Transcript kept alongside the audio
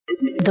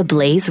the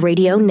Blaze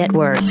Radio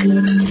Network.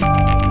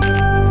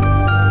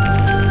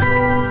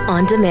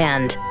 On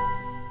demand.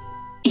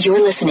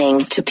 You're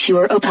listening to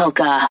Pure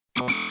Opelka.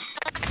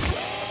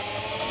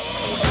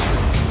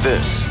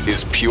 This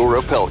is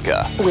Pure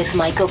Opelka. With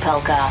Mike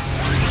Opelka.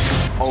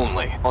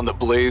 Only on the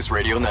Blaze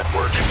Radio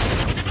Network.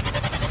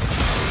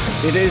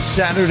 It is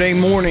Saturday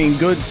morning.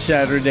 Good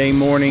Saturday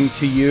morning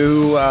to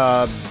you.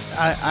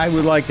 I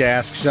would like to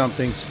ask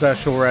something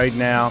special right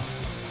now.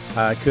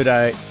 Could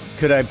I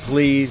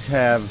please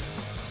have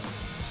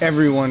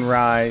everyone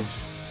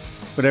rise?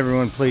 Would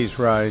everyone please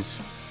rise?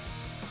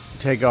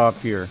 Take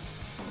off your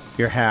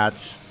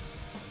hats.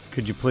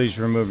 Could you please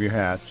remove your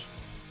hats?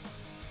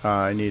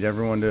 I need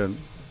everyone to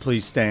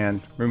please stand.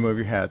 Remove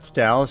your hats.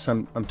 Dallas,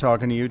 I'm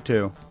talking to you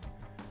too.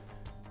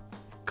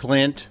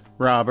 Clint,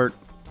 Robert.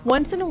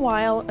 Once in a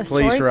while,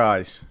 please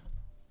rise.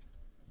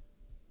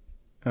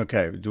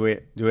 Okay, do we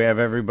have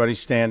everybody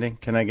standing?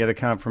 Can I get a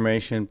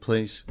confirmation,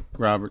 please,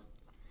 Robert?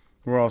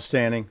 We're all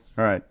standing.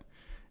 All right,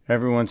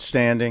 everyone's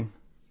standing.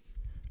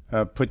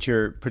 Put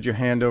your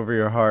hand over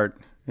your heart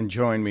and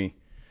join me.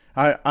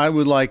 I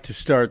would like to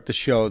start the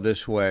show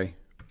this way,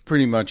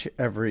 pretty much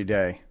every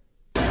day.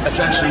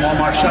 Attention,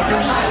 Walmart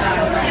shoppers.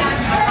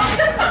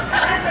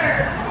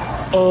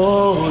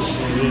 Oh,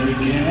 say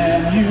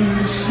can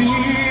you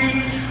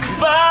see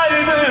by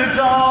the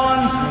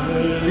dawn's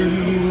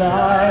early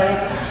light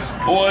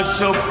what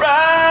so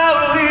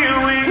proudly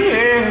we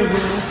hailed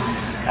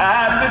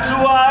at the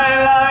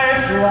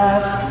twilight's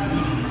last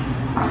gleam,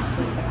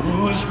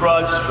 whose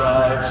broad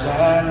stripes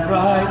and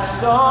bright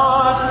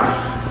stars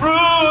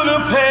through the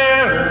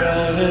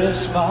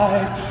perilous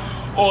fight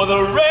o'er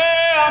the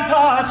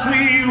ramparts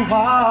we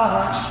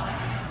watched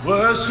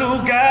were so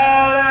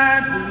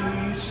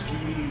gallantly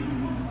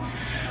streamed,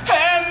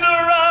 and the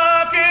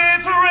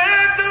rockets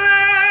red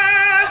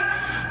glare,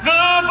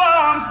 the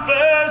bombs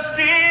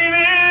bursting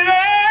in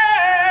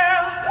air,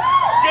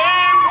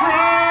 gave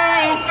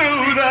proof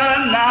through the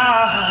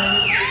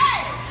night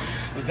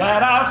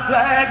that our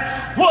flag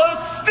was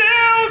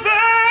still there.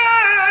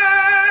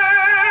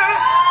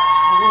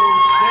 Oh,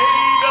 say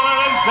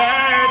does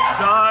that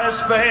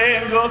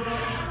star-spangled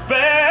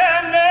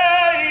banner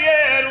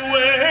yet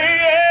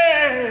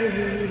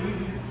wave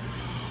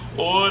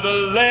o'er the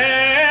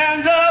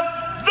land of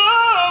the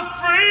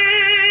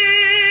free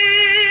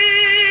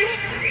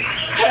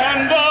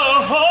and the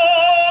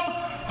home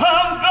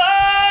of the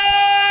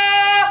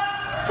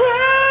brave.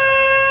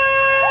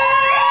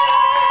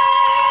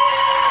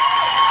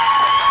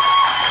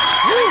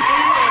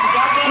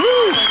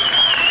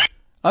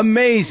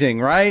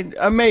 Amazing, right?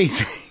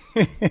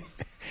 Amazing.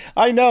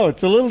 I know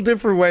it's a little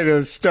different way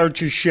to start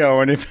your show,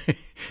 and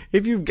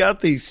if you've got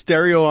the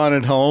stereo on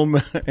at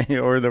home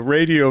or the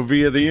radio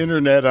via the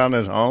internet on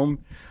at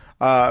home,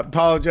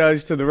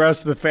 apologize to the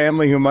rest of the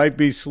family who might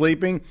be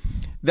sleeping.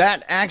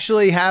 That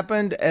actually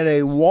happened at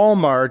a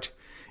Walmart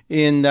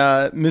in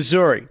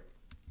Missouri,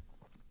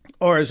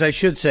 or as I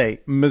should say,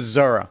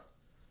 Missouri.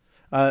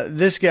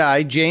 This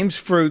guy, James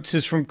Fruits,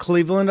 is from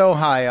Cleveland,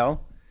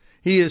 Ohio.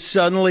 He is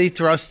suddenly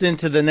thrust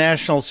into the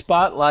national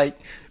spotlight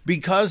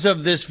because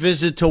of this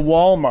visit to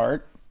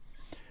Walmart.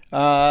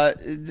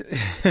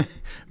 Mr.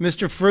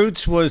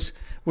 Fruits was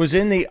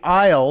in the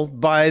aisle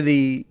by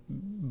the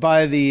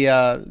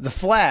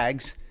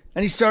flags,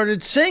 and he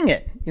started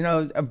singing. You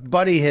know, a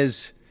buddy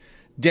has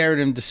dared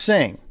him to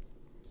sing,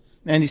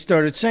 and he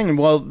started singing.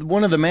 Well,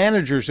 one of the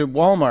managers at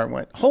Walmart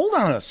went, "Hold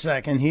on a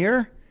second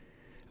here.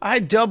 I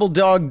double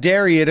dog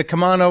dare you to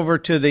come on over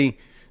to the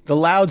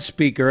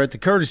loudspeaker at the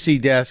courtesy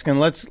desk, and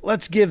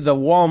let's give the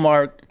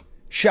Walmart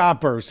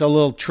shoppers a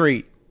little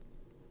treat."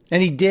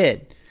 And he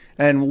did.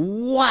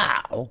 And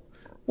wow,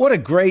 what a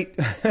great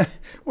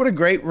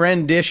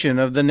rendition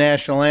of the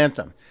national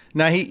anthem.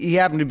 Now, he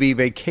happened to be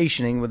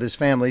vacationing with his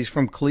family. He's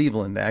from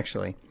Cleveland,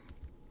 actually.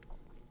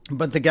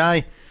 But the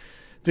guy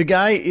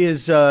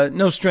is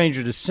no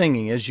stranger to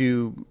singing, as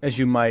you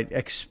might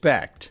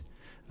expect.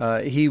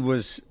 He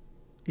was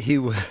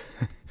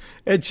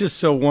it's just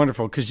so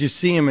wonderful because you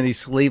see him and he's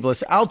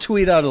sleeveless. I'll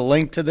tweet out a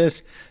link to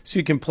this so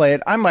you can play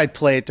it. I might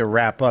play it to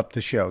wrap up the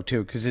show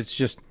too, because it's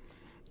just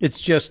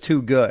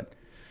too good.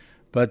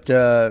 But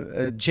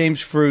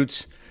James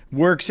Fruits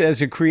works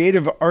as a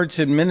creative arts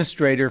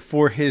administrator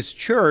for his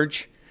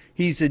church.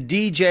 He's a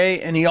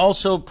DJ, and he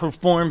also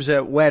performs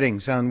at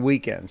weddings on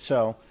weekends.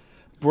 So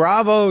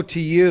bravo to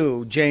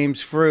you,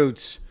 James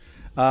Fruits.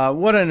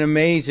 What an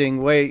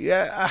amazing way.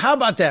 How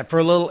about that for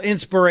a little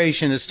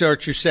inspiration to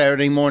start your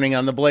Saturday morning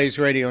on the Blaze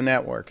Radio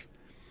Network?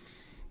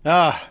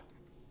 I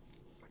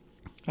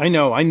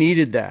know, I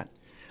needed that.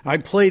 I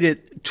played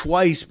it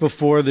twice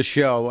before the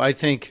show. I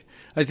think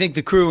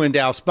the crew in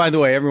Dallas, by the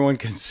way, everyone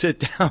can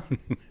sit down.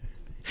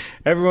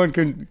 Everyone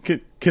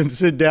can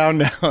sit down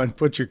now and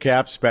put your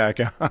caps back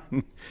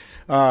on.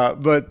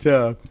 But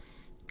I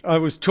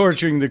was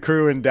torturing the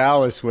crew in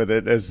Dallas with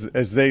it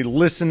as they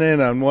listen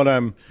in on what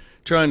I'm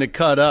trying to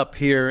cut up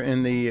here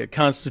in the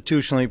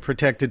constitutionally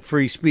protected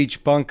free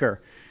speech bunker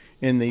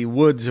in the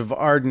woods of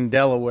Arden,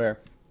 Delaware.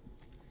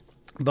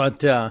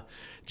 But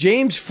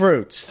James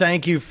Fruits,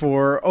 thank you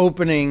for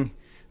opening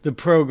the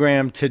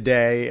program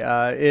today.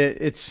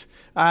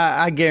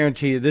 I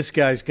guarantee you this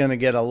guy's going to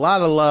get a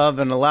lot of love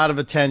and a lot of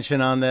attention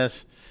on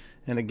this.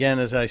 And again,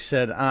 as I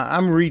said,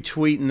 I'm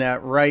retweeting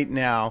that right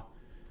now.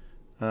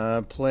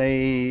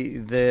 Play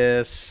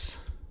this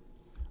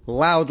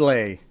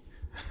loudly.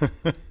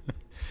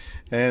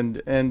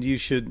 and you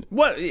should.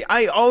 What?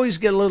 I always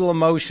get a little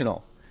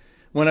emotional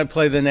when I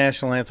play the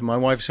national anthem. My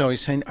wife's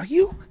always saying,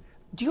 do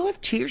you have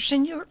tears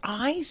in your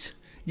eyes?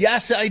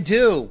 Yes, I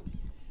do.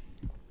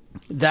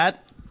 That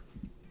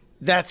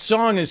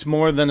song is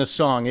more than a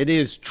song. It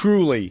is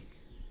truly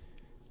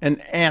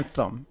an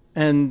anthem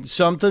and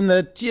something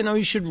that,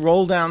 you should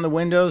roll down the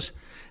windows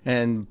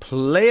and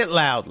play it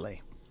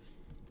loudly.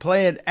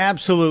 Play it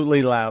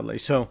absolutely loudly.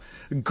 So,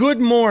 good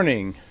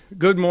morning.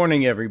 Good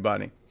morning,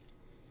 everybody.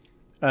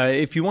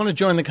 If you want to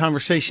join the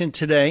conversation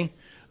today,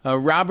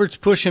 Robert's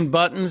pushing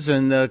buttons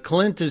and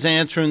Clint is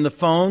answering the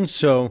phone,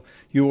 so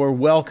you are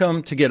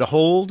welcome to get a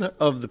hold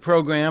of the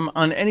program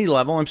on any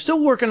level. I'm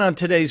still working on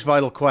today's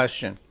vital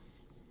question.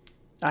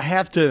 I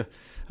have to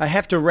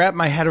wrap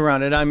my head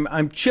around it.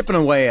 I'm chipping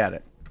away at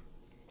it.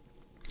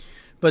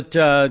 But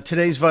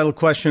today's vital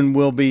question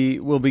will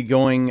be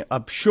going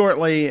up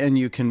shortly, and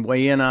you can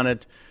weigh in on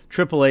it.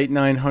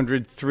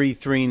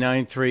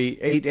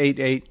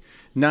 888-900-3393,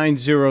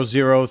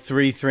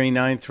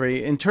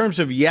 888-900-3393. In terms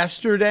of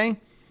yesterday,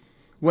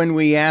 when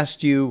we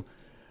asked you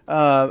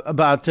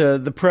about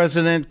the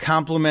president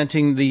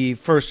complimenting the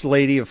First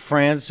Lady of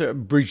France,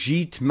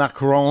 Brigitte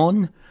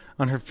Macron,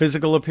 on her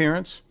physical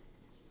appearance,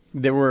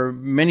 there were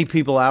many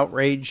people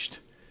outraged.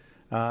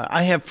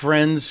 I have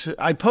friends.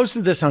 I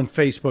posted this on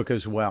Facebook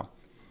as well.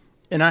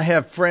 And I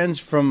have friends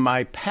from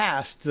my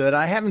past that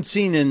I haven't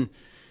seen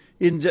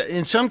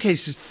in some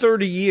cases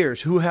 30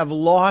 years who have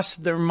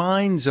lost their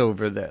minds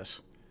over this.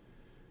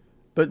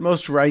 But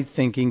most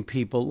right-thinking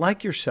people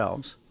like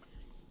yourselves,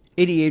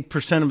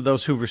 88% of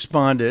those who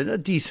responded, a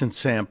decent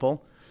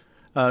sample,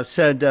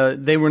 said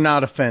they were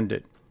not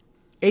offended.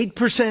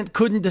 8%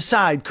 couldn't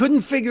decide,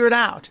 couldn't figure it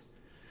out.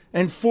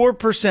 And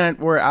 4%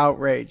 were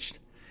outraged.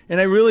 And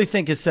I really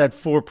think it's that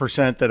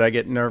 4% that I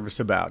get nervous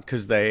about,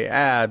 because they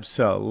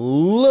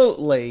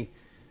absolutely,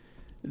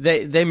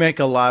 they make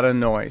a lot of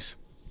noise.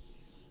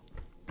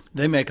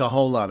 They make a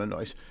whole lot of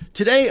noise.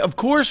 Today, of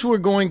course, we're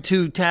going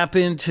to tap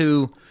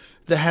into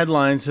the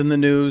headlines in the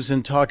news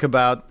and talk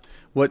about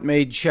what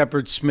made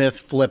Shepard Smith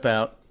flip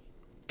out,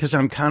 because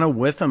I'm kind of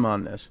with him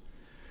on this.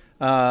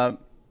 And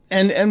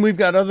we've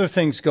got other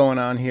things going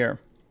on here.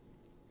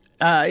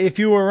 If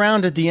you were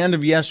around at the end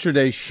of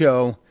yesterday's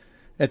show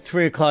at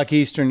 3 o'clock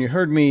Eastern, you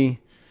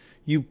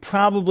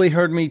probably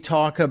heard me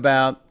talk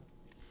about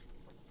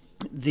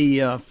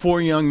the 4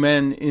 young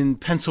men in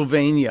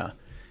Pennsylvania,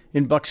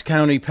 in Bucks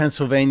County,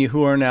 Pennsylvania,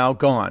 who are now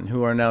gone,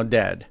 who are now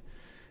dead.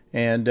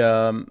 And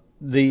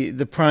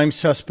the prime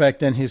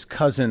suspect and his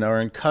cousin are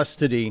in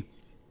custody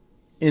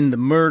in the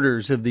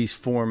murders of these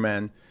 4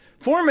 men.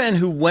 4 men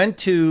who went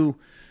to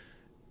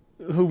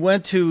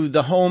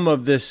the home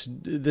of this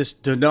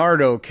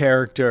DiNardo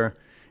character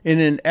in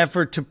an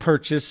effort to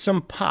purchase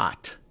some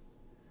pot.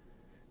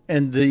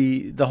 And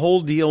the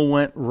whole deal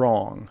went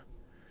wrong.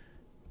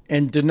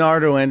 And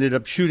DiNardo ended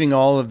up shooting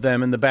all of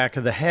them in the back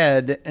of the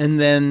head and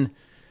then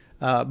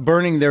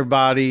burning their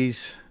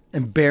bodies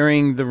and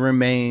burying the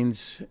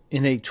remains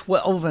in a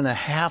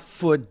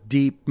 12.5-foot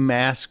deep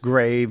mass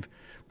grave,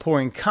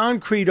 pouring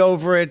concrete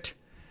over it,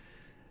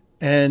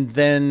 and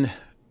then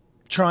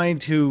trying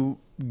to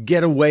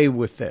get away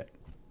with it.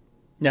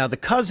 Now, the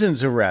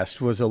cousin's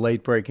arrest was a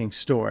late-breaking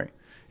story.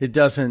 It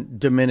doesn't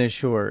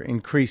diminish or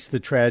increase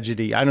the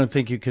tragedy. I don't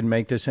think you can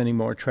make this any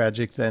more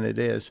tragic than it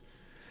is.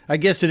 I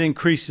guess it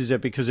increases it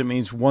because it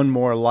means one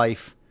more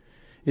life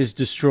is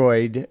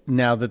destroyed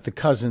now that the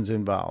cousin's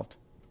involved.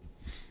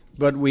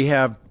 But we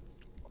have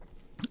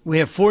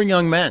 4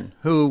 young men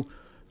who,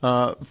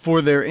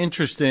 for their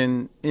interest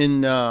in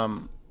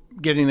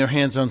getting their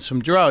hands on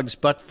some drugs,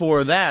 but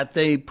for that,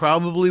 they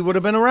probably would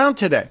have been around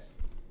today.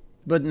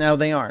 But now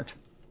they aren't.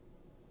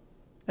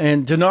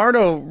 And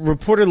DiNardo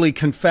reportedly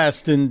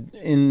confessed in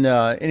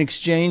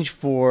exchange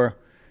for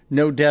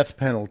no death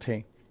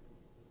penalty.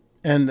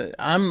 And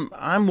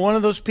I'm one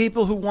of those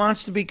people who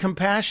wants to be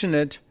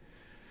compassionate.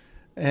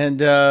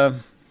 And I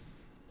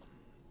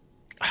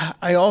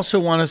also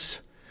want to.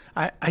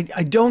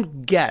 I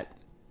don't get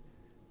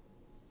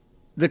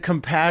the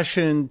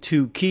compassion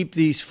to keep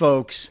these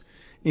folks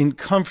in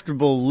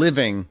comfortable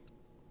living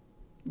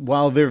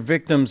while their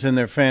victims and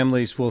their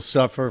families will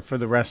suffer for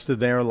the rest of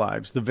their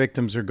lives. The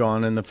victims are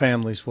gone and the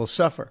families will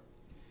suffer.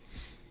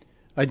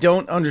 I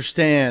don't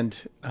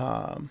understand.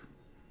 I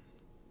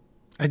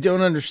don't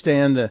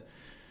understand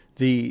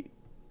the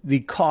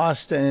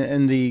cost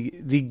and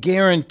the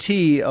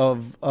guarantee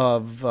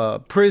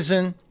of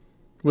prison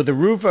with a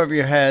roof over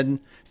your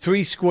head,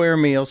 3 square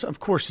meals. Of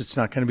course, it's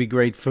not going to be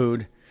great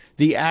food.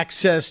 The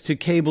access to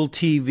cable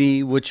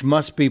TV, which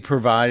must be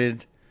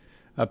provided,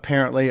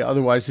 apparently,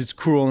 otherwise it's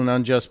cruel and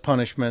unjust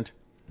punishment.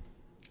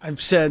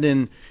 I've said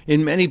in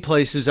many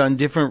places on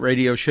different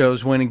radio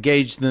shows when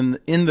engaged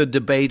in the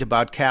debate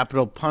about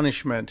capital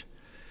punishment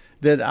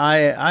that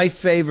I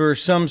favor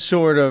some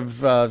sort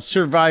of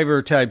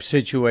survivor type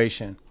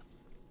situation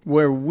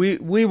where we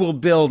will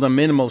build a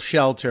minimal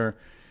shelter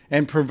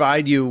and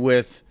provide you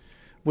with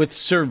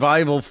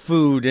survival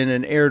food in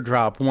an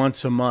airdrop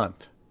once a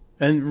month.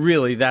 And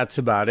really, that's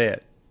about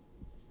it.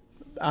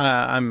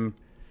 I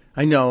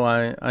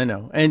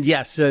know. And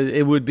yes,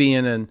 it would be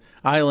in an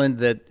island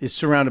that is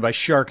surrounded by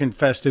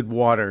shark-infested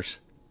waters.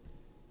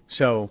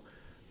 So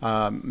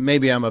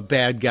maybe I'm a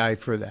bad guy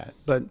for that.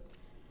 But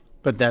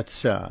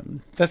that's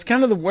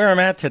kind of where I'm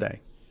at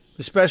today,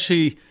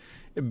 especially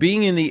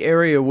being in the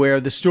area where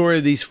the story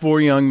of these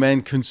four young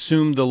men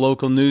consumed the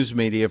local news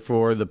media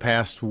for the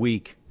past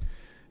week.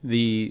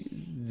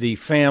 The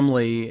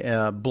family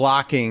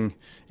blocking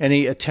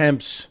any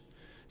attempts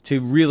to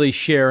really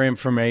share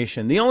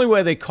information. The only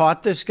way they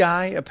caught this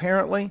guy,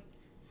 apparently,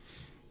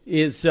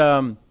 is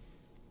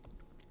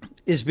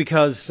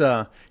because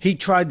he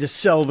tried to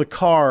sell the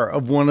car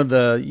of one of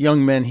the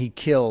young men he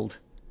killed.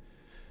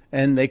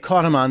 And they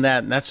caught him on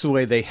that, and that's the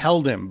way they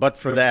held him. But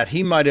for that,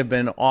 he might have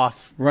been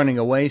off running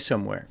away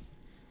somewhere.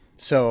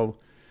 So,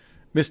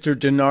 Mr.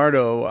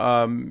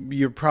 DiNardo,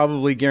 you're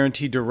probably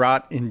guaranteed to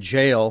rot in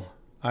jail.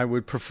 I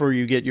would prefer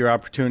you get your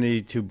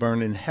opportunity to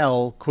burn in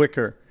hell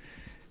quicker.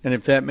 And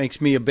if that makes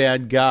me a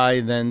bad guy,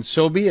 then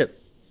so be it.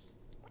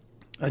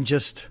 I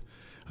just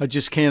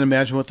can't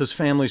imagine what those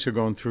families are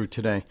going through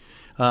today.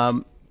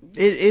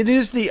 It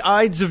is the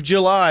Ides of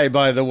July,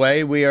 by the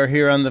way. We are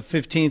here on the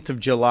 15th of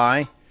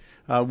July.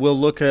 We'll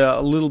look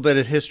a little bit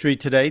at history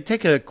today.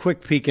 Take a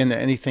quick peek into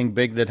anything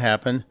big that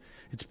happened.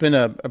 It's been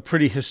a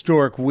pretty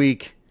historic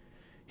week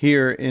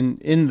here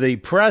in the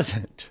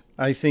present.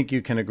 I think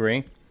you can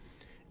agree.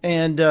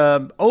 And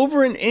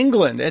over in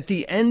England, at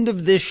the end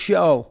of this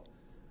show,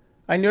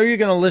 I know you're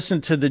going to listen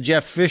to the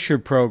Jeff Fisher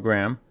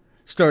program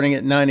starting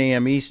at 9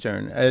 a.m.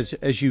 Eastern,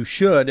 as you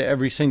should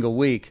every single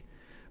week.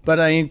 But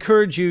I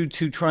encourage you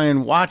to try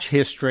and watch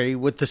history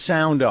with the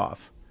sound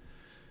off.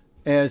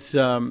 As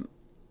our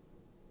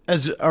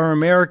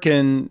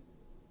American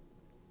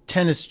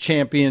tennis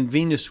champion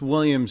Venus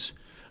Williams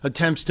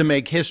attempts to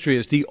make history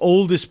as the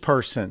oldest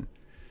person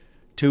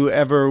to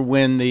ever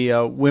win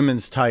the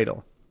women's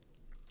title.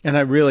 And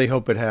I really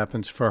hope it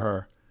happens for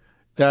her.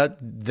 That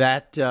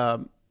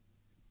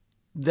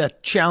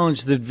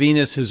challenge that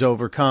Venus has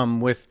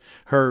overcome with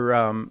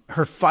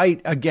her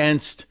fight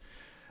against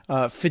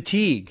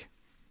fatigue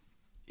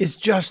is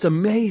just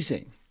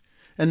amazing.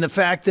 And the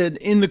fact that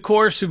in the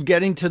course of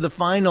getting to the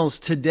finals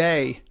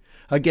today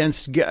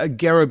against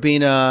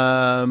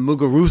Garabina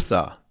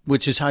Muguruza,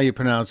 which is how you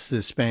pronounce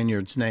the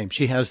Spaniard's name,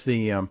 she has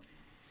the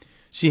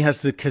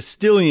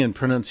Castilian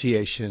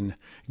pronunciation,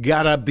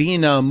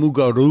 Garabina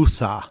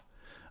Muguruza,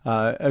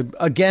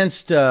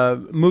 against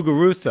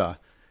Muguruza.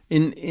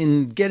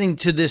 In getting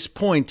to this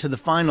point, to the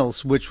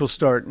finals, which will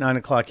start 9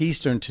 o'clock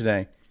Eastern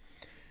today,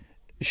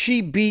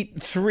 she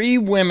beat three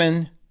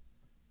women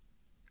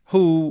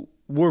who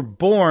were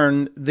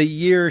born the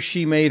year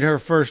she made her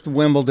first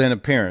Wimbledon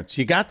appearance.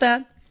 You got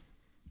that?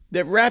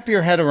 Wrap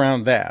your head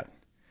around that.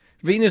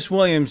 Venus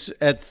Williams,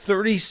 at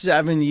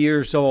 37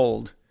 years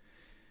old,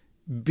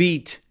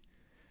 beat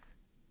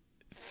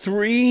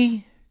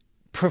three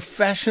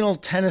professional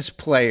tennis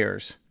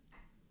players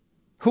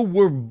who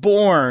were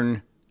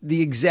born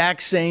the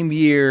exact same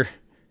year,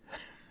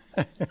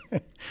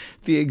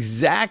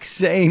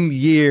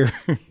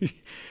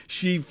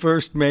 she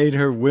first made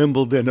her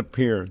Wimbledon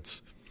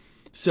appearance.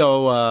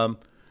 So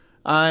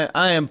I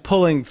am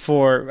pulling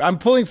for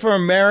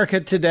America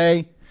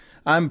today.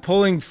 I'm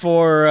pulling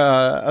for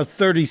a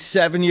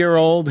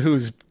 37-year-old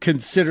who's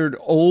considered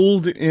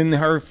old in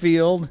her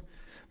field,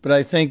 but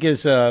I think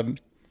is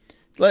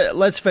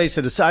let's face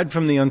it, aside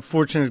from the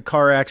unfortunate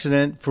car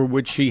accident for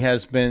which she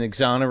has been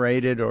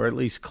exonerated or at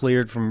least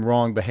cleared from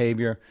wrong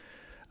behavior,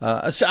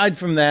 aside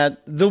from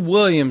that, the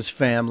Williams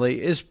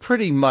family is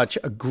pretty much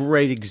a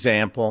great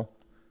example.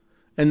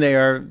 And they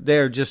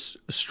are just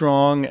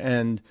strong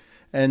and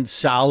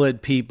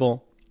solid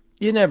people.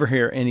 You never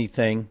hear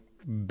anything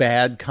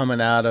bad coming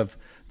out of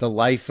the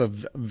life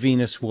of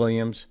Venus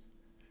Williams.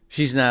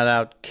 She's not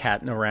out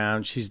catting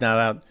around. She's not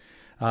out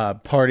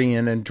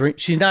partying and drink.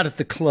 She's not at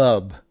the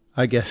club,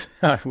 I guess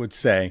I would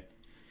say.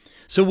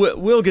 So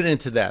we'll get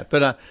into that.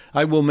 But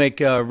I will make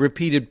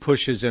repeated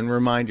pushes and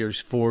reminders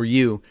for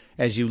you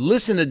as you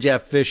listen to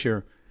Jeff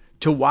Fisher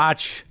to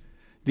watch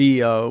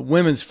the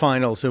women's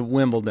finals of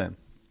Wimbledon.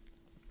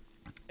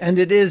 And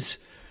it is,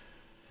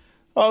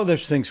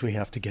 there's things we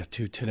have to get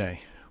to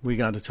today. We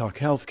got to talk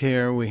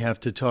healthcare. We have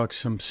to talk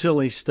some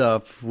silly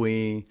stuff.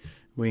 We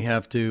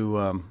have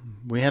to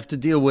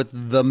deal with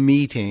the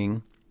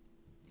meeting,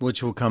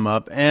 which will come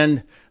up.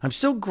 And I'm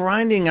still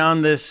grinding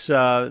on this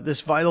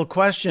vital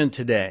question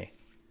today.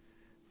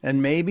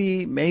 And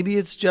maybe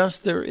it's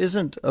just there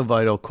isn't a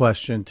vital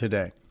question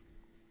today.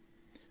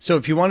 So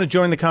if you want to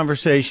join the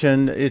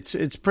conversation,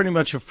 it's pretty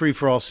much a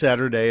free-for-all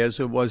Saturday, as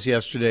it was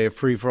yesterday, a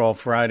free-for-all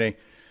Friday.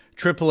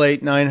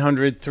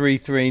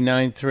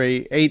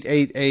 888-900-3393,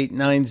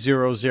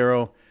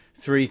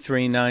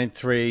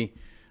 888-900-3393.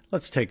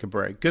 Let's take a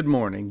break. Good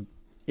morning.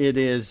 It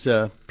is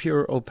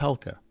Pure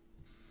Opelka.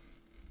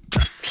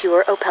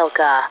 Pure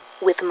Opelka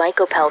with Mike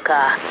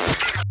Opelka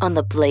on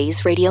the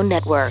Blaze Radio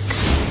Network.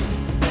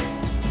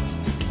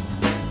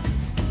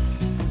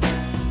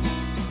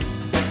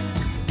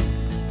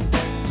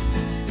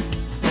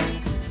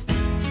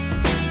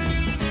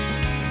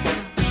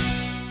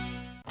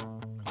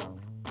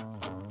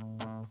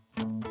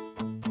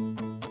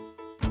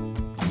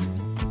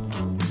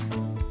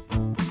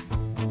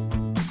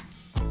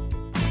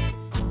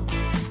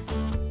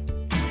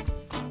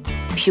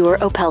 Pure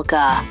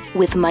Opelka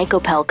with Mike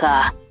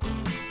Opelka.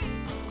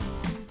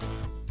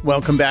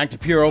 Welcome back to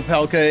Pure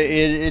Opelka.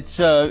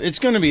 It's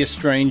going to be a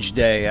strange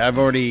day. I've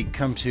already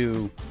come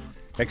to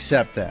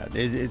accept that.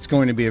 It's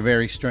going to be a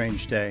very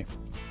strange day.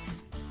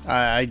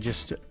 I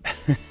just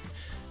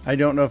I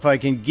don't know if I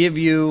can give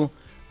you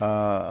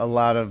a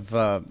lot of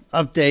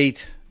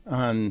update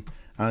on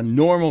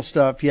normal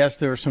stuff. Yes,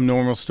 there are some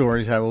normal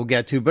stories I will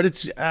get to,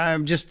 but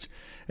I'm just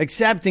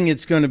accepting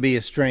it's going to be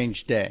a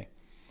strange day.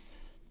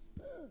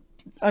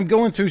 I'm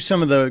going through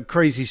some of the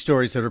crazy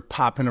stories that are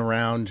popping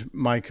around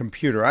my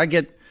computer. I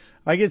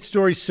get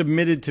stories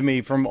submitted to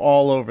me from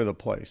all over the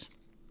place,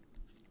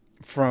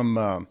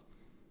 from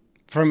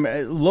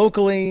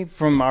locally,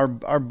 from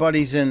our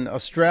buddies in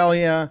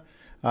Australia,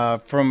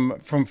 from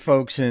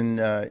folks in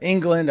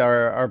England,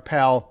 our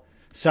pal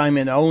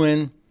Simon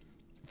Owen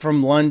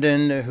from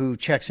London, who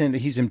checks in.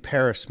 He's in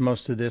Paris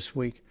most of this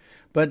week,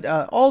 but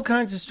all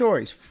kinds of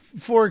stories.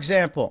 For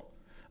example,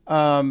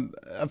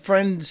 a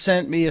friend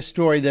sent me a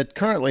story that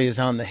currently is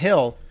on the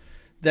Hill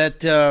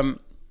that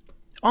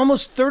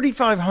almost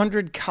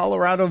 3,500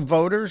 Colorado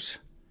voters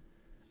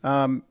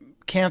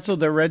canceled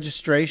their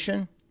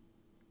registration.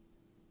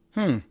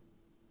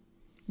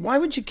 Why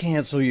would you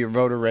cancel your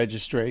voter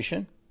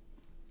registration?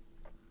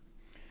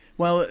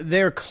 Well,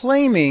 they're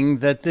claiming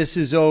that this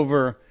is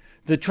over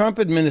the Trump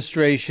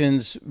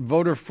administration's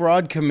voter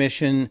fraud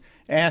commission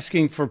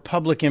asking for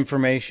public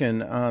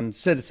information on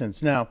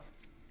citizens. Now,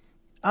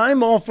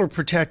 I'm all for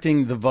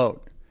protecting the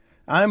vote.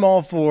 I'm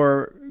all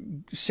for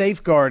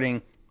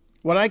safeguarding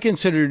what I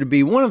consider to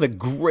be one of the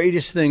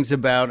greatest things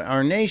about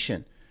our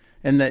nation,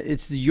 and that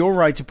it's your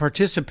right to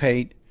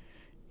participate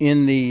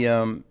in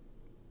in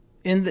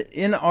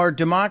our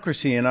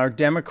democracy, in our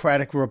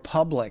democratic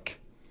republic,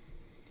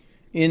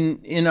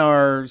 in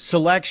our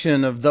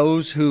selection of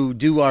those who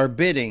do our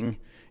bidding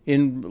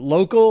in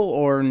local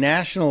or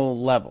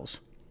national levels.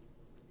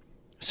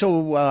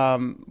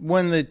 So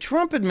when the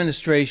Trump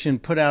administration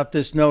put out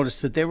this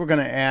notice that they were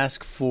going to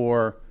ask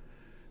for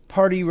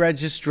party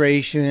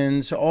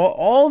registrations,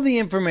 all the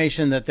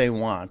information that they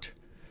want,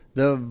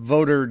 the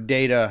voter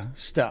data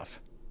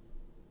stuff,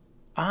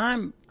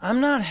 I'm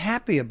not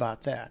happy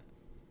about that.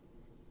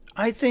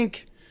 I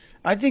think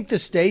the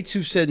states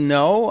who said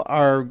no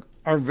are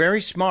very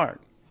smart,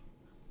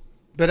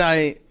 but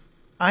I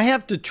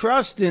have to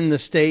trust in the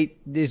state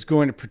is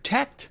going to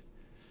protect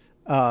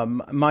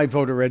my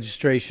voter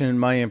registration and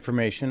my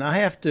information. I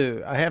have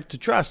to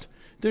trust.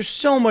 There's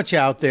so much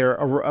out there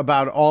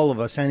about all of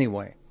us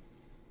anyway.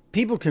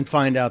 People can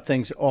find out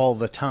things all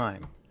the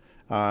time.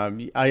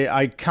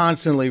 I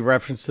constantly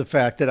reference the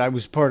fact that I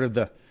was part of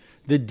the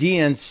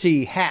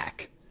DNC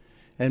hack,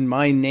 and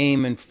my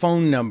name and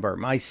phone number,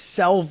 my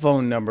cell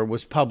phone number,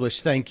 was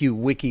published. Thank you,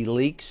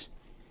 WikiLeaks,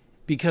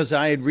 because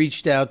I had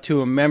reached out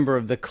to a member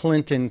of the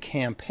Clinton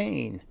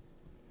campaign.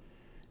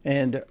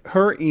 And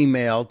her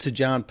email to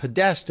John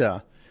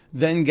Podesta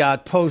then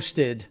got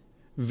posted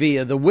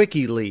via the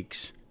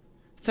WikiLeaks.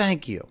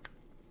 Thank you.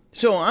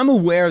 So I'm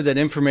aware that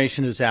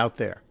information is out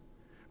there,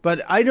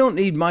 but I don't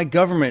need my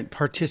government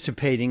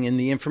participating in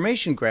the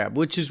information grab,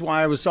 which is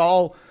why I was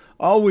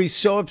always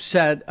so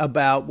upset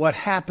about what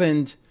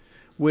happened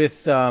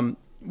with the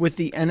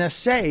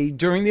NSA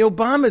during the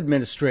Obama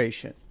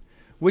administration,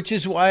 which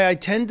is why I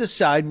tend to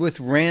side with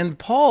Rand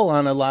Paul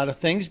on a lot of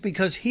things,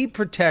 because he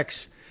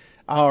protects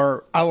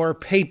our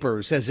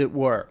papers, as it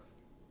were.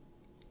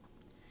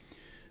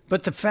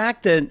 But the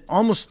fact that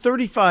almost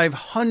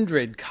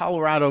 3,500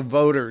 Colorado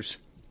voters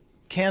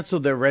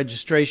canceled their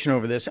registration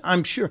over this,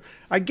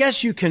 I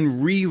guess you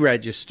can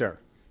re-register.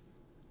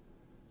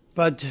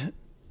 But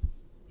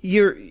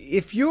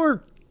if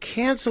you're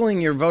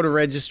canceling your voter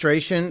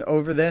registration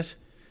over this,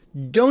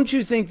 don't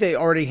you think they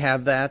already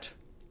have that?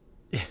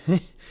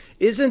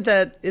 Isn't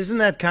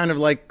that kind of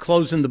like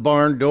closing the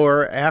barn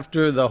door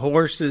after the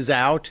horse is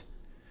out?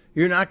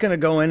 You're not going to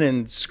go in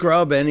and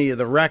scrub any of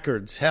the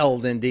records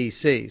held in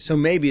D.C. So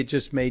maybe it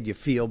just made you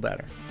feel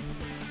better.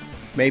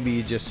 Maybe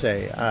you just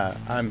say,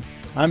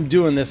 I'm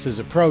doing this as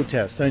a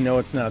protest. I know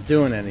it's not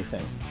doing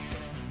anything.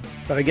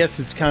 But I guess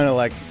it's kind of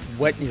like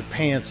wetting your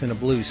pants in a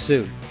blue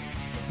suit.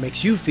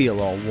 Makes you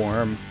feel all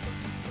warm.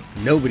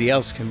 Nobody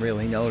else can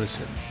really notice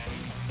it.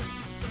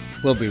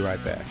 We'll be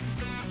right back.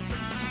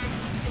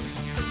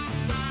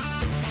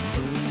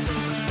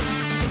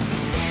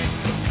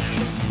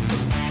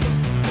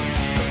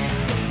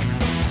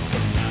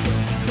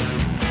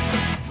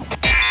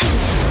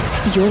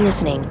 You're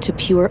listening to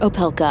Pure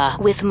Opelka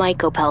with Mike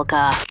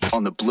Opelka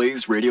on the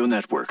Blaze Radio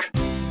Network.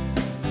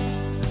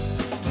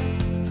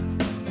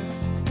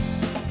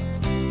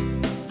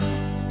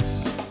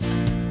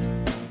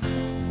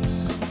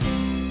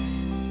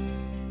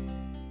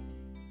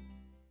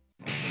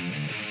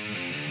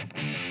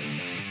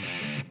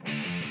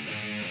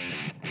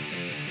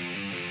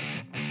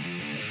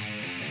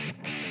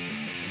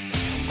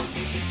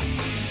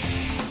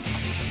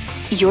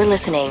 You're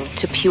listening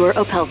to Pure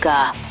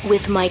Opelka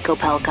with Mike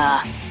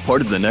Opelka.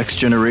 Part of the next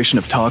generation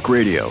of talk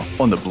radio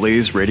on the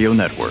Blaze Radio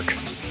Network.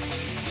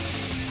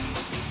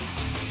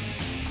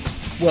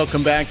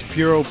 Welcome back to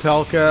Pure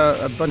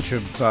Opelka. A bunch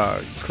of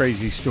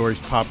crazy stories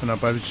popping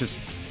up. I was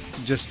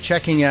just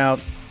checking out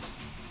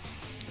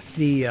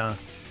the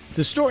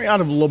story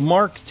out of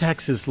Lamarck,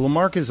 Texas.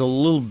 Lamarck is a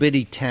little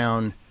bitty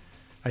town,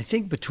 I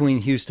think between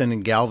Houston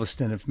and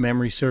Galveston, if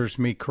memory serves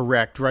me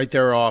correct, right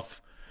there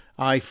off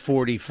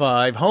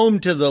I-45, home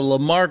to the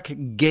Lamarck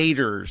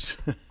Gators.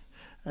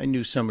 I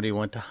knew somebody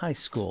went to high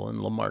school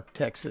in Lamarck,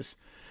 Texas.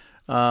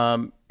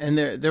 And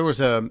there was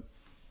a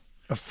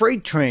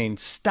freight train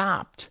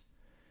stopped,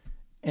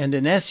 and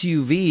an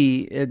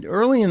SUV,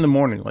 early in the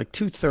morning, like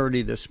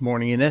 2:30 this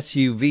morning, an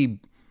SUV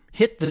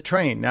hit the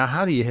train. Now,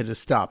 how do you hit a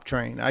stop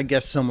train? I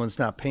guess someone's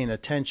not paying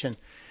attention.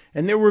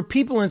 And there were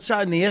people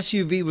inside, and the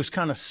SUV was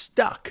kind of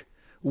stuck,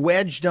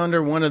 wedged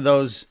under one of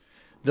those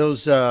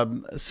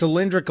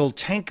cylindrical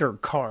tanker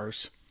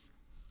cars.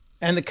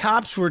 And the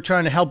cops were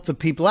trying to help the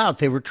people out.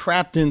 They were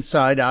trapped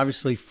inside,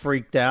 obviously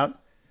freaked out.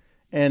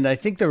 And I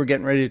think they were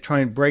getting ready to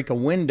try and break a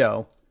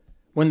window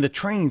when the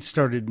train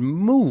started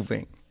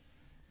moving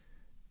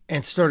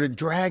and started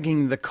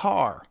dragging the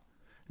car.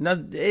 Now,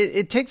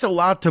 it takes a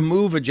lot to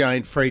move a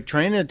giant freight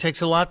train, and it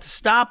takes a lot to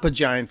stop a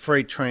giant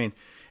freight train.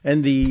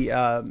 And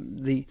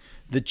the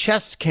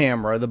chest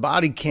camera, the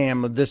body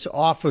cam of this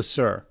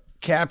officer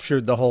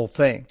captured the whole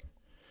thing.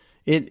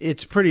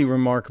 It's pretty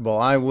remarkable.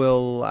 I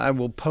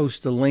will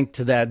post a link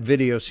to that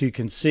video so you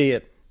can see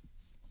it.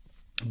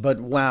 But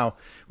wow,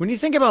 when you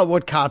think about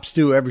what cops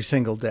do every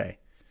single day,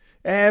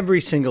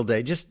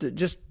 just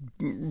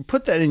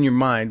put that in your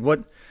mind.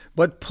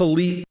 What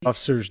police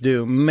officers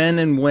do, men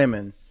and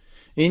women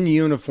in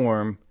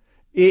uniform,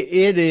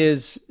 it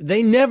is,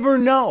 they never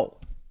know,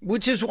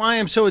 which is why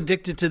I'm so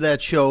addicted to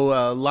that show,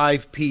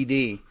 Live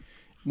PD,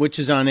 which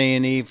is on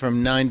A&E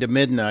from 9 to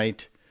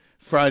midnight.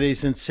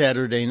 Fridays and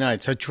Saturday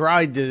nights. I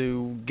tried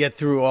to get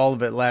through all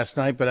of it last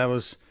night, but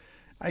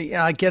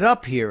I get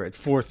up here at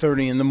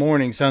 4:30 in the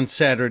mornings on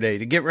Saturday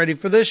to get ready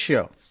for this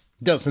show.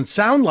 Doesn't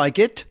sound like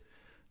it.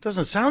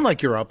 Doesn't sound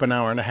like you're up an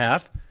hour and a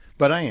half,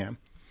 but I am.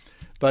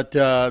 But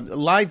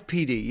Live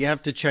PD, you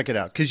have to check it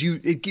out because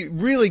it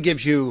really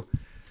gives you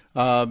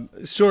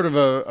sort of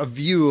a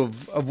view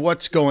of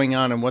what's going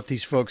on and what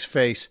these folks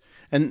face.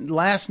 And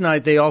last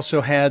night they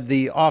also had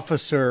the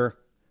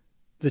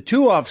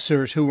two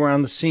officers who were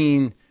on the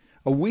scene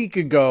a week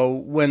ago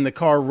when the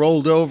car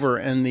rolled over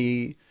and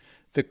the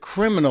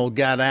criminal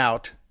got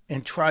out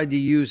and tried to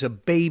use a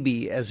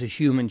baby as a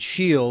human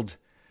shield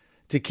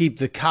to keep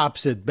the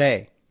cops at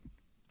bay.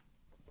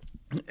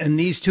 And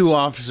these two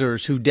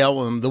officers who dealt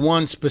with him, the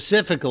one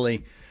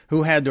specifically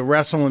who had to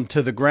wrestle him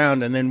to the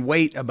ground and then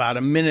wait about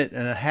a minute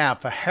and a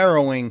half, a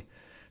harrowing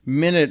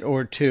minute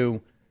or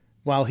two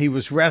while he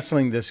was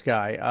wrestling this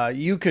guy,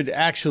 you could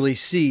actually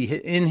see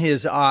in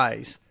his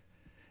eyes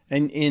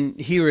and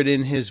hear it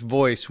in his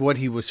voice what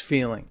he was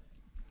feeling.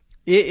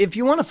 If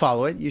you want to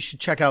follow it, you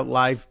should check out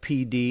Live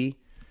PD.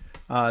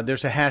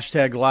 There's a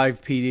hashtag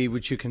Live PD,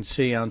 which you can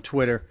see on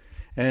Twitter.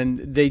 And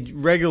they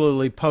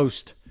regularly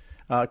post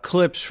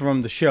clips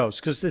from the shows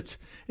because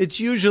it's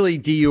usually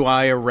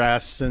DUI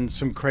arrests and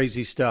some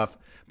crazy stuff.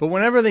 But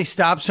whenever they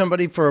stop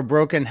somebody for a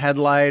broken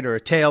headlight or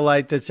a tail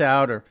light that's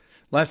out, or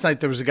last night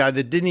there was a guy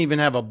that didn't even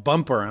have a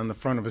bumper on the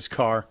front of his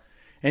car,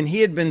 and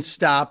he had been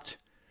stopped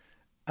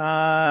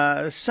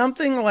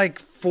something like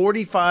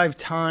 45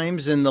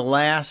 times in the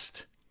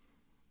last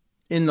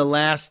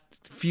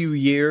few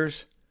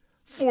years,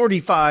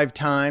 45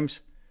 times.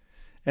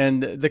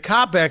 And the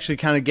cop actually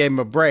kind of gave him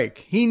a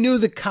break. He knew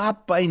the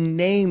cop by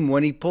name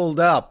when he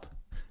pulled up.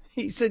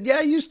 He said,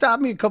 "Yeah, you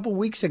stopped me a couple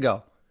weeks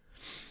ago."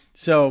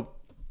 So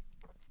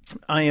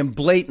I am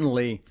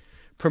blatantly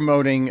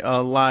promoting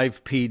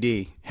Live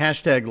PD.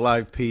 Hashtag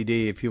Live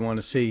PD if you want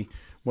to see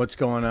what's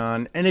going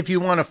on. And if you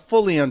want to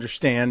fully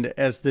understand,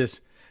 as this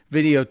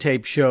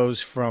videotape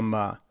shows from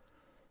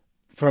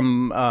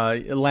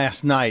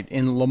last night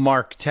in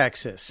Lamarck,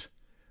 Texas,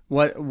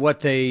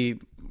 what the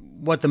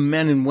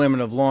men and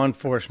women of law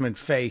enforcement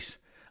face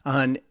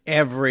on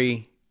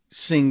every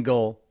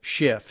single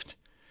shift.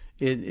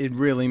 It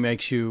really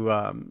makes you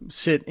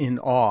sit in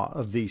awe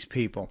of these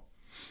people.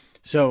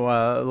 So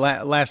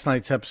last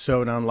night's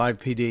episode on Live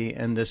PD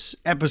and this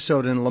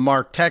episode in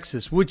Lamarck,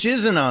 Texas, which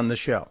isn't on the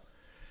show,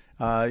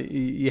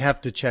 you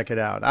have to check it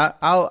out.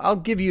 I'll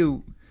give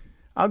you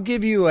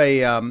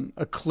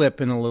a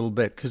clip in a little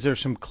bit because there's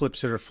some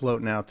clips that are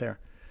floating out there.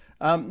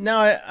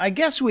 Now, I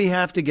guess we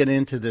have to get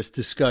into this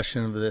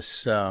discussion of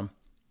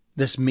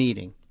this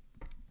meeting.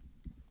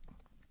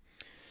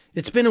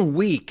 It's been a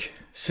week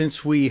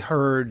since we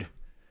heard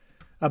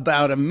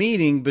about a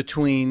meeting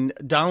between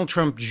Donald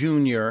Trump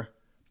Jr.,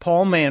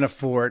 Paul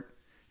Manafort,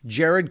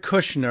 Jared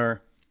Kushner,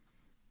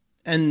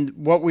 and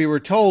what we were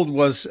told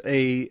was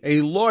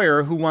a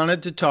lawyer who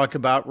wanted to talk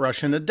about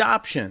Russian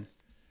adoption.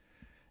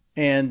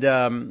 And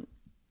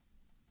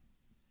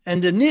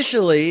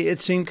initially, it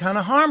seemed kind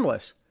of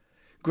harmless.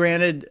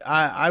 Granted,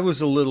 I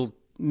was a little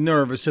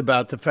nervous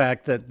about the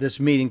fact that this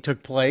meeting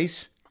took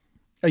place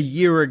a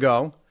year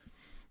ago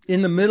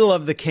in the middle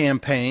of the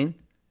campaign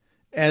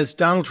as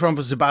Donald Trump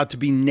was about to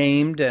be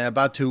named,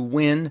 about to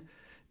win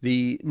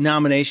the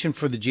nomination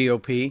for the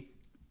GOP.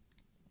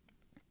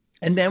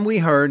 And then we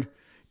heard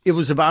it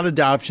was about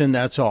adoption,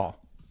 that's all.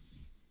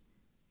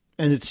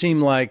 And it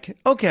seemed like,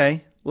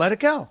 okay, let it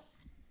go.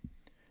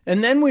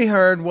 And then we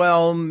heard,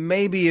 well,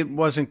 maybe it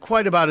wasn't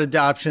quite about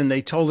adoption.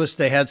 They told us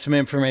they had some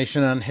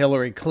information on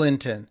Hillary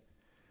Clinton.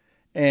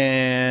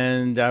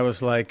 And I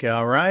was like,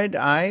 all right,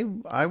 I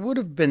would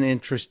have been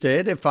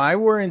interested. If I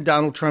were in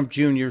Donald Trump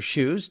Jr.'s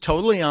shoes,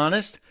 totally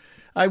honest,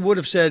 I would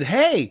have said,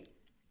 hey,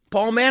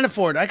 Paul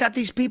Manafort, I got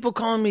these people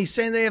calling me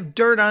saying they have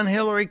dirt on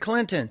Hillary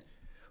Clinton.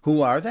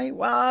 Who are they?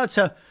 Well, it's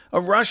a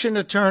Russian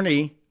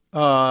attorney.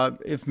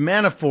 If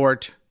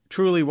Manafort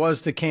truly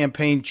was the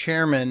campaign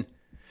chairman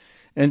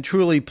and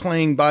truly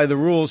playing by the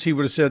rules, he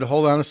would have said,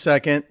 hold on a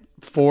second,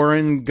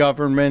 foreign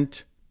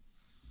government.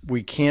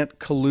 We can't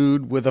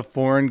collude with a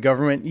foreign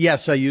government.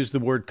 Yes, I use the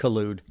word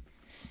collude.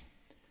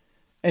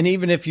 And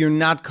even if you're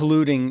not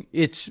colluding,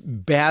 it's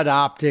bad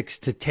optics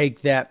to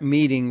take that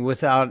meeting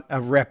without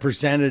a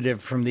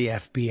representative from the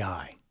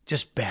FBI.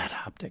 Just bad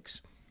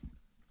optics.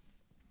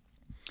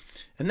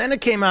 And then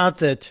it came out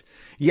that,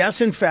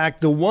 yes, in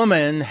fact, the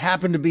woman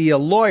happened to be a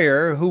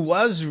lawyer who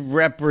was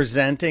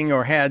representing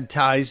or had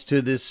ties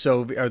to this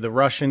the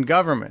Russian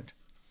government.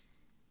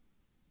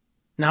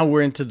 Now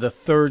we're into the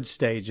third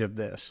stage of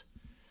this.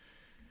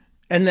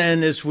 And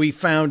then as we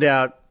found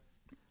out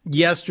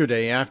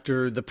yesterday,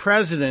 after the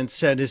president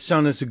said his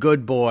son is a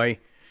good boy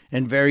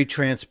and very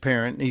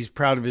transparent, he's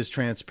proud of his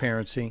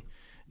transparency.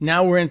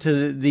 Now we're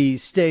into the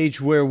stage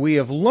where we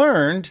have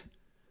learned,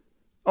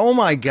 oh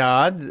my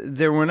God,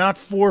 there were not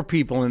 4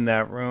 people in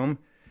that room.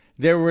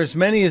 There were as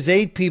many as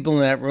 8 people in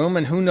that room,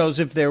 and who knows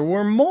if there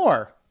were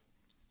more.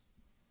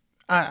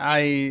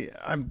 I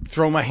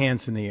throw my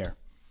hands in the air.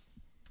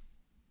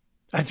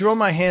 I throw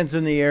my hands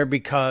in the air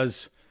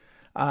because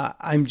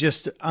I'm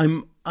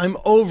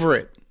over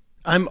it.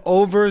 I'm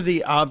over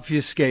the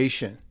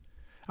obfuscation.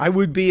 I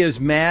would be as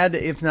mad,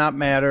 if not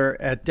madder,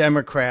 at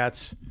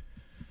Democrats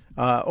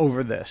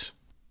over this.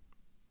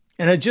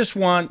 And I just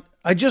want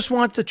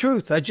the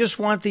truth. I just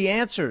want the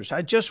answers.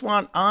 I just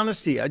want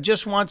honesty. I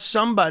just want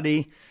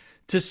somebody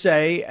to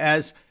say,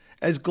 as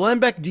Glenn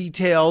Beck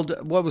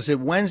detailed, what was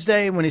it,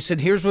 Wednesday, when he said,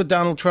 here's what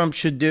Donald Trump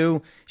should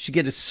do. He should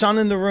get his son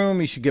in the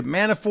room. He should get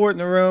Manafort in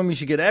the room. He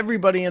should get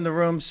everybody in the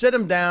room, sit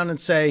them down and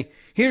say,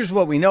 here's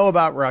what we know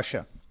about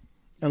Russia.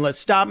 And let's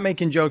stop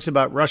making jokes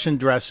about Russian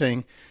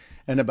dressing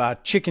and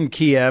about chicken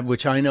Kiev,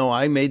 which I know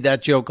I made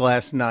that joke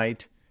last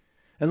night.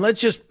 And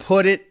let's just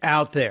put it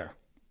out there.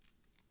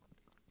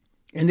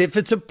 And if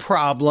it's a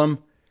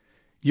problem,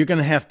 you're going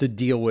to have to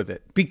deal with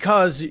it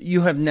because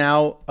you have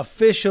now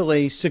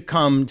officially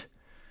succumbed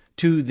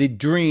to the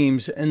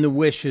dreams and the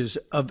wishes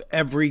of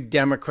every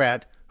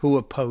Democrat who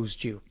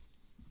opposed you.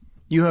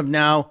 You have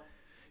now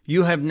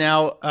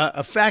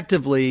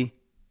effectively,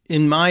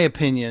 in my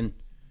opinion,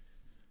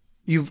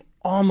 you've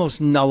almost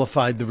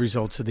nullified the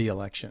results of the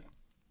election.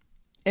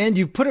 And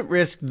you've put at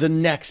risk the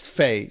next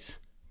phase.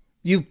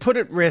 You've put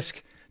at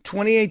risk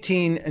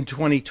 2018 and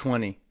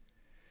 2020.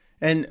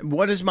 And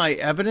what is my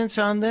evidence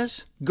on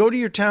this? Go to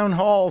your town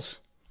halls.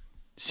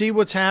 See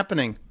what's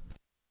happening.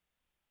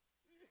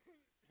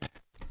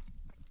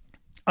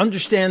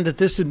 Understand that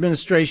this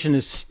administration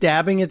is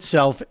stabbing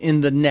itself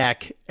in the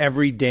neck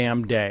every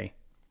damn day.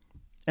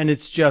 And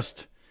it's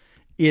just,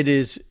 it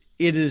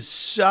is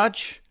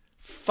such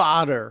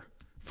fodder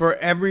for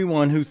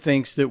everyone who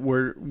thinks that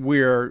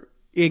we're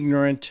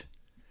ignorant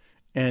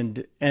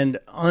and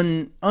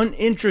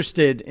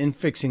uninterested in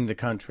fixing the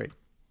country.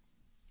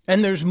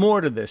 And there's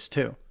more to this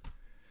too.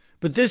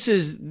 But this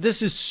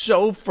is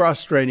so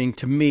frustrating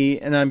to me,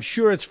 and I'm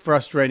sure it's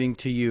frustrating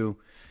to you,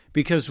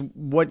 because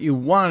what you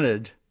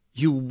wanted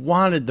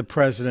the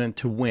president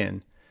to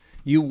win.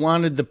 You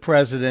wanted the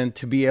president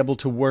to be able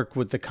to work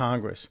with the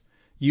Congress.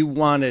 You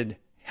wanted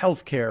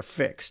health care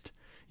fixed.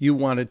 You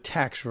wanted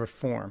tax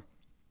reform.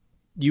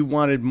 You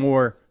wanted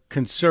more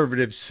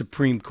conservative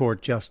Supreme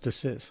Court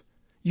justices.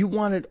 You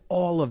wanted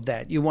all of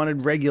that. You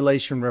wanted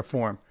regulation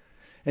reform.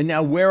 And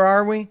now where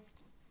are we?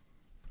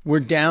 We're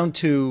down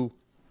to,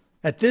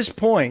 at this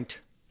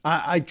point,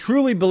 I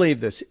truly believe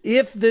this.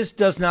 If this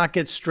does not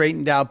get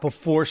straightened out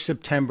before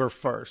September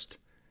 1st,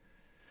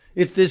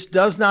 if this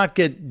does not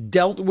get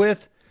dealt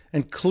with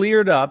and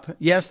cleared up,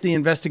 yes, the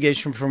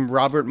investigation from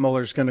Robert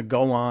Mueller is going to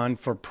go on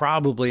for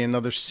probably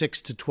another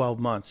 6 to 12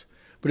 months.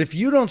 But if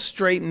you don't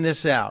straighten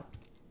this out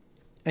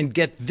and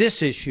get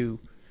this issue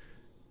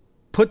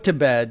put to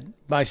bed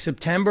by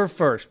September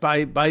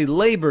 1st, by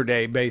Labor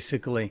Day,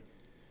 basically,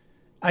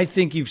 I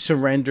think you've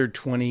surrendered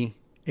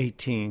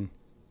 2018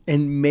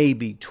 and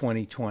maybe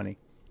 2020.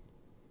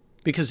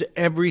 Because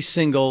every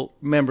single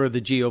member of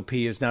the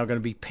GOP is now going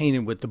to be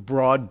painted with the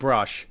broad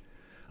brush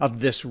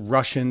of this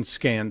Russian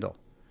scandal.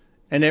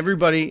 And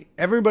everybody's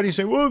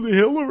saying, well,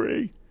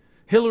 Hillary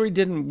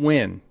didn't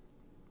win.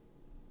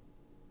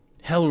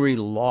 Hillary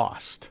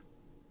lost.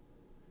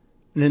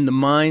 And in the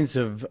minds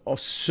of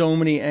so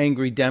many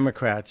angry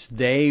Democrats,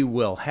 they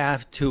will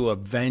have to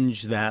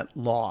avenge that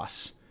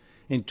loss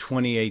in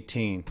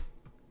 2018.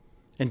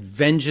 And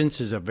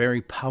vengeance is a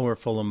very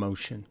powerful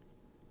emotion.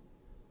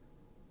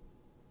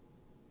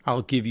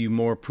 I'll give you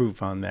more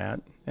proof on that,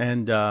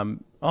 and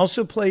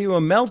also play you a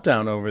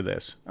meltdown over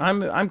this.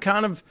 I'm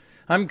kind of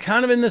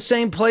in the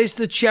same place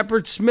that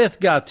Shepard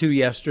Smith got to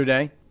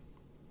yesterday.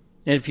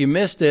 And if you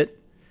missed it,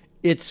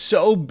 it's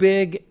so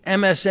big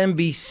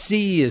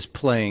MSNBC is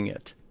playing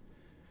it.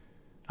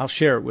 I'll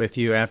share it with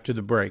you after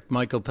the break.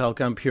 Mike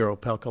Opelka, I'm Pure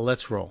Opelka.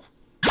 Let's roll.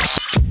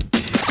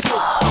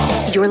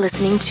 You're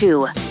listening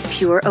to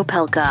Pure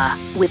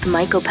Opelka with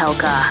Mike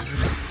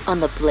Opelka on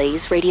the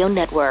Blaze Radio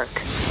Network.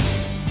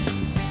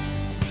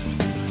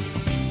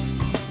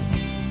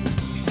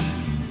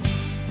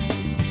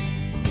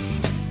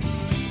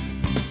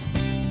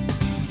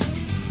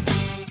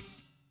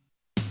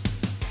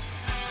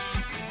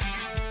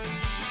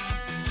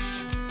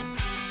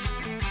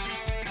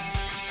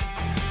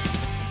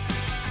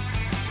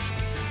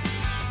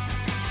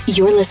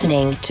 You're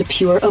listening to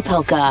Pure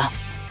Opelka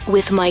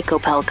with Mike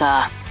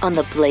Opelka on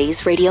the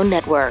Blaze Radio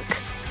Network.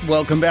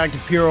 Welcome back to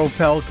Pure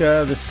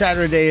Opelka, the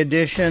Saturday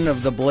edition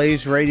of the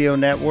Blaze Radio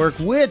Network,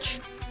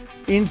 which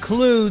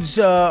includes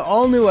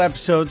all new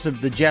episodes of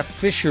the Jeff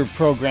Fisher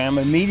program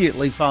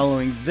immediately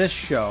following this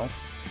show.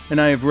 And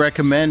I have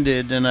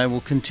recommended, and I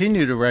will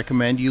continue to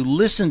recommend, you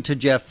listen to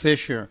Jeff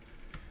Fisher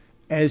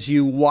as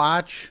you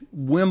watch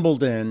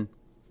Wimbledon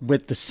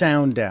with the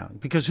sound down.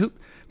 Because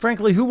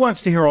frankly, who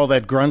wants to hear all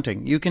that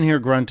grunting? You can hear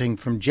grunting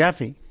from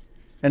Jeffy,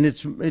 and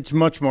it's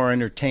much more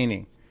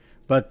entertaining.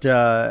 But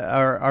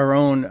our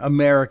own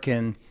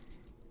American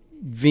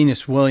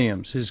Venus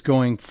Williams is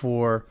going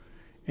for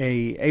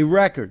a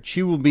record.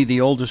 She will be the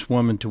oldest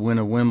woman to win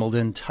a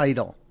Wimbledon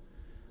title,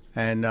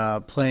 and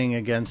playing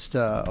against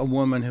a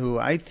woman who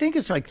I think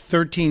is like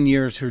 13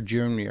 years her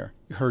junior.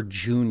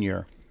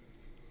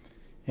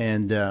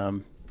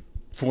 And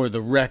for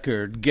the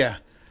record,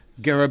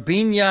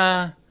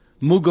 Garabina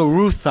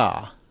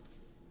Muguruza.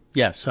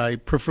 Yes, I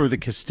prefer the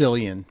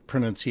Castilian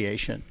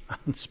pronunciation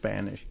on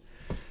Spanish.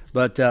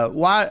 But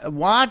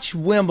watch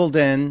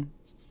Wimbledon,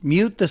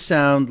 mute the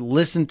sound,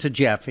 listen to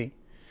Jeffy.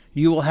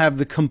 You will have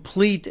the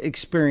complete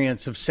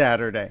experience of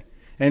Saturday,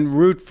 and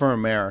root for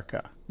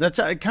America. That's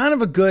kind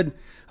of a good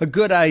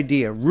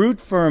idea.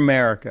 Root for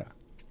America.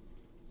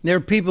 There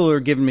are people who are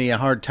giving me a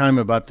hard time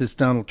about this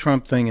Donald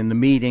Trump thing in the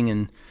meeting,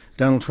 and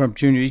Donald Trump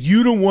Jr.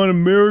 You don't want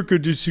America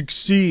to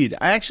succeed.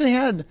 I actually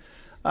had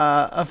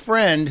a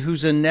friend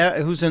who's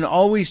an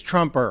always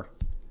Trumper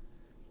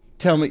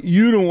tell me,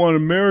 you don't want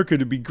America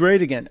to be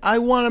great again. I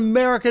want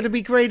America to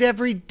be great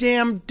every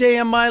damn day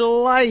of my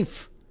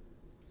life.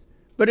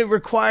 But it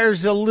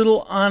requires a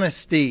little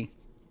honesty.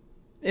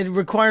 It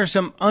requires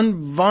some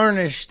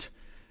unvarnished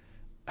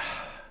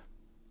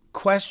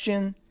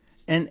question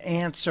and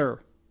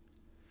answer.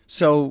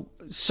 So,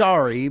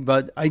 sorry,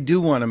 but I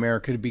do want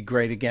America to be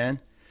great again.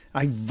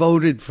 I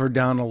voted for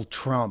Donald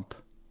Trump.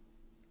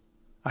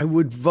 I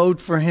would vote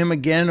for him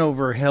again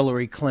over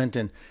Hillary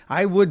Clinton.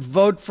 I would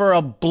vote for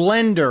a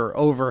blender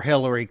over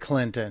Hillary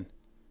Clinton.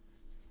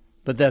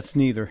 But that's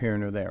neither here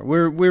nor there.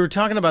 We were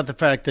talking about the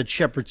fact that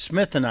Shepard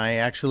Smith and I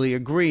actually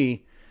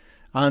agree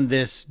on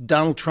this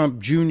Donald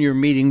Trump Jr.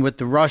 meeting with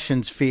the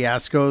Russians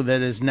fiasco that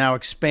is now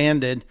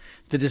expanded,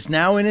 that is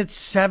now in its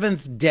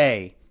 7th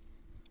day,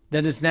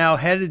 that is now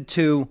headed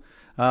to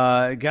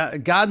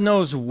God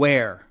knows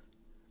where.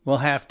 We'll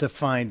have to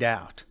find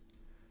out.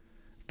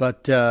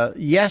 But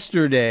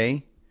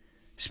yesterday,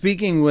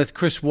 speaking with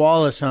Chris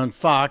Wallace on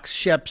Fox,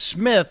 Shep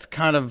Smith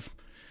kind of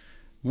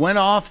went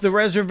off the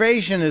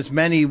reservation, as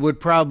many would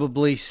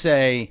probably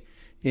say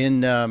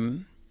in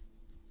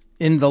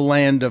the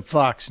land of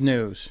Fox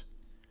News.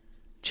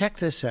 Check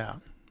this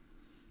out.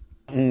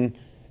 And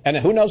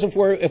who knows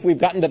if we've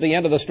gotten to the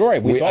end of the story?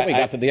 We thought we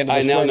got to the end of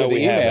the story with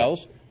the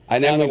emails. I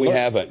now know we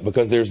haven't,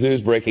 because there's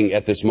news breaking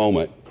at this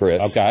moment,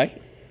 Chris. Okay.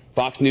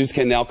 Fox News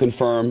can now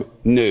confirm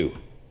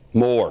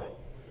more.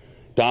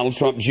 Donald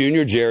Trump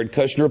Jr., Jared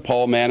Kushner,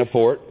 Paul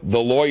Manafort, the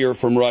lawyer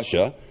from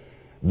Russia,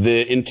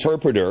 the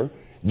interpreter,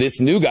 this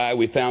new guy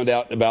we found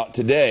out about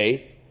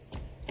today,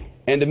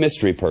 and a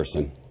mystery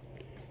person.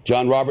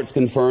 John Roberts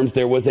confirms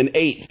there was an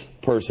 8th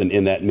person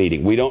in that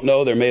meeting. We don't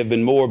know. There may have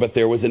been more, but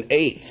there was an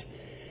 8th.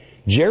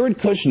 Jared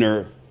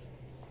Kushner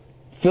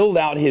filled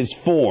out his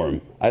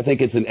form, I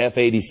think it's an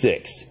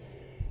F-86,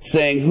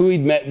 saying who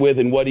he'd met with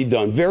and what he'd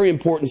done. Very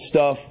important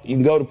stuff. You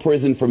can go to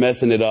prison for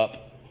messing it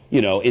up,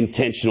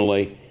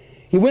 intentionally.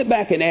 He went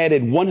back and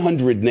added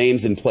 100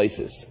 names and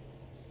places.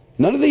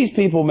 None of these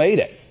people made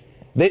it.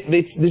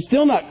 They're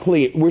still not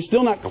clean. We're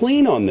still not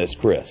clean on this,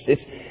 Chris.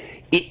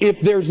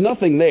 If there's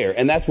nothing there,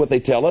 and that's what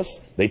they tell us.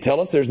 They tell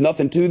us there's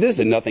nothing to this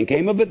and nothing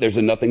came of it. There's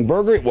a nothing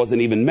burger. It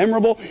wasn't even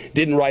memorable.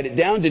 Didn't write it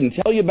down. Didn't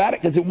tell you about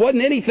it because it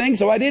wasn't anything,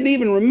 so I didn't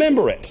even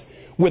remember it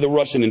with a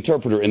Russian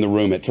interpreter in the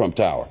room at Trump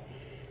Tower.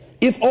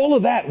 If all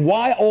of that,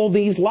 why all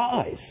these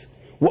lies?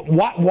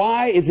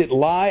 Why is it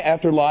lie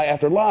after lie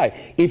after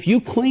lie? If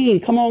you clean,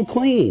 come on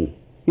clean,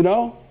 you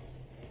know?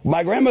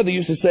 My grandmother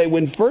used to say,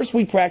 when first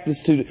we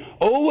practice to,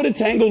 oh, what a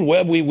tangled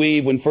web we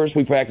weave when first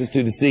we practice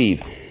to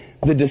deceive.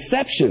 The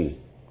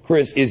deception,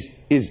 Chris,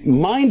 is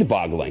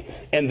mind-boggling.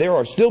 And there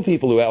are still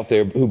people out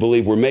there who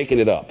believe we're making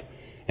it up.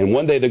 And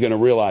one day they're going to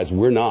realize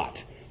we're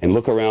not and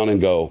look around and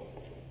go,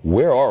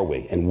 where are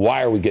we? And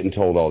why are we getting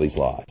told all these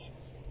lies?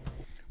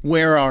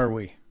 Where are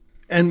we?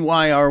 And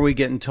why are we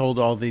getting told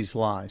all these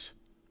lies?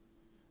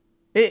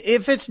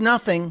 If it's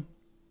nothing,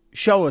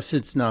 show us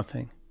it's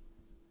nothing.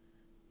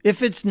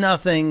 If it's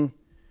nothing,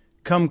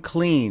 come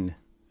clean,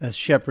 as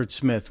Shepard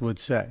Smith would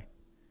say.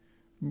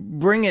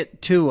 Bring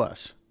it to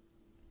us.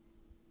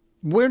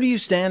 Where do you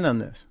stand on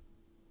this?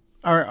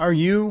 Are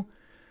you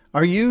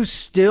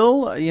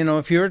still, you know,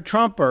 if you're a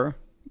Trumper,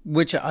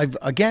 which I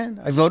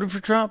voted for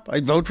Trump.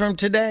 I'd vote for him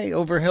today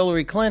over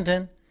Hillary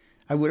Clinton.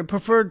 I would have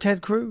preferred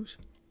Ted Cruz.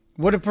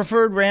 Would have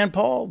preferred Rand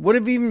Paul. Would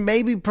have even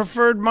maybe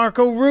preferred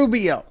Marco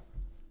Rubio.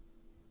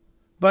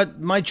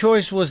 But my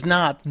choice was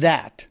not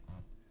that.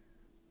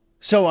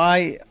 So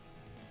I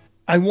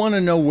want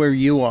to know where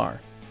you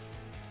are.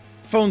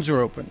 Phones are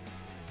open.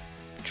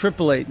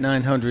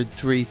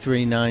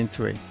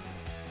 888-900-3393.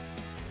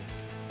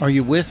 Are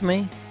you with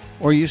me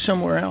or are you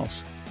somewhere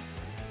else?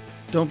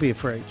 Don't be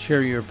afraid.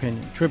 Share your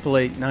opinion.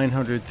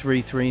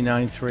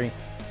 888-900-3393.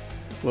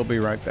 We'll be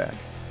right back.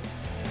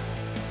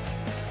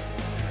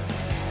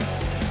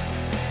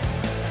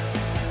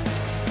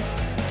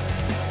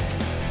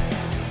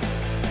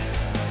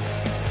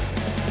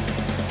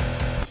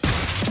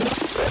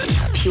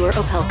 Pure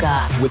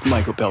Opelka. With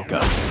Mike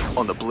Opelka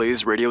on the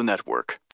Blaze Radio Network.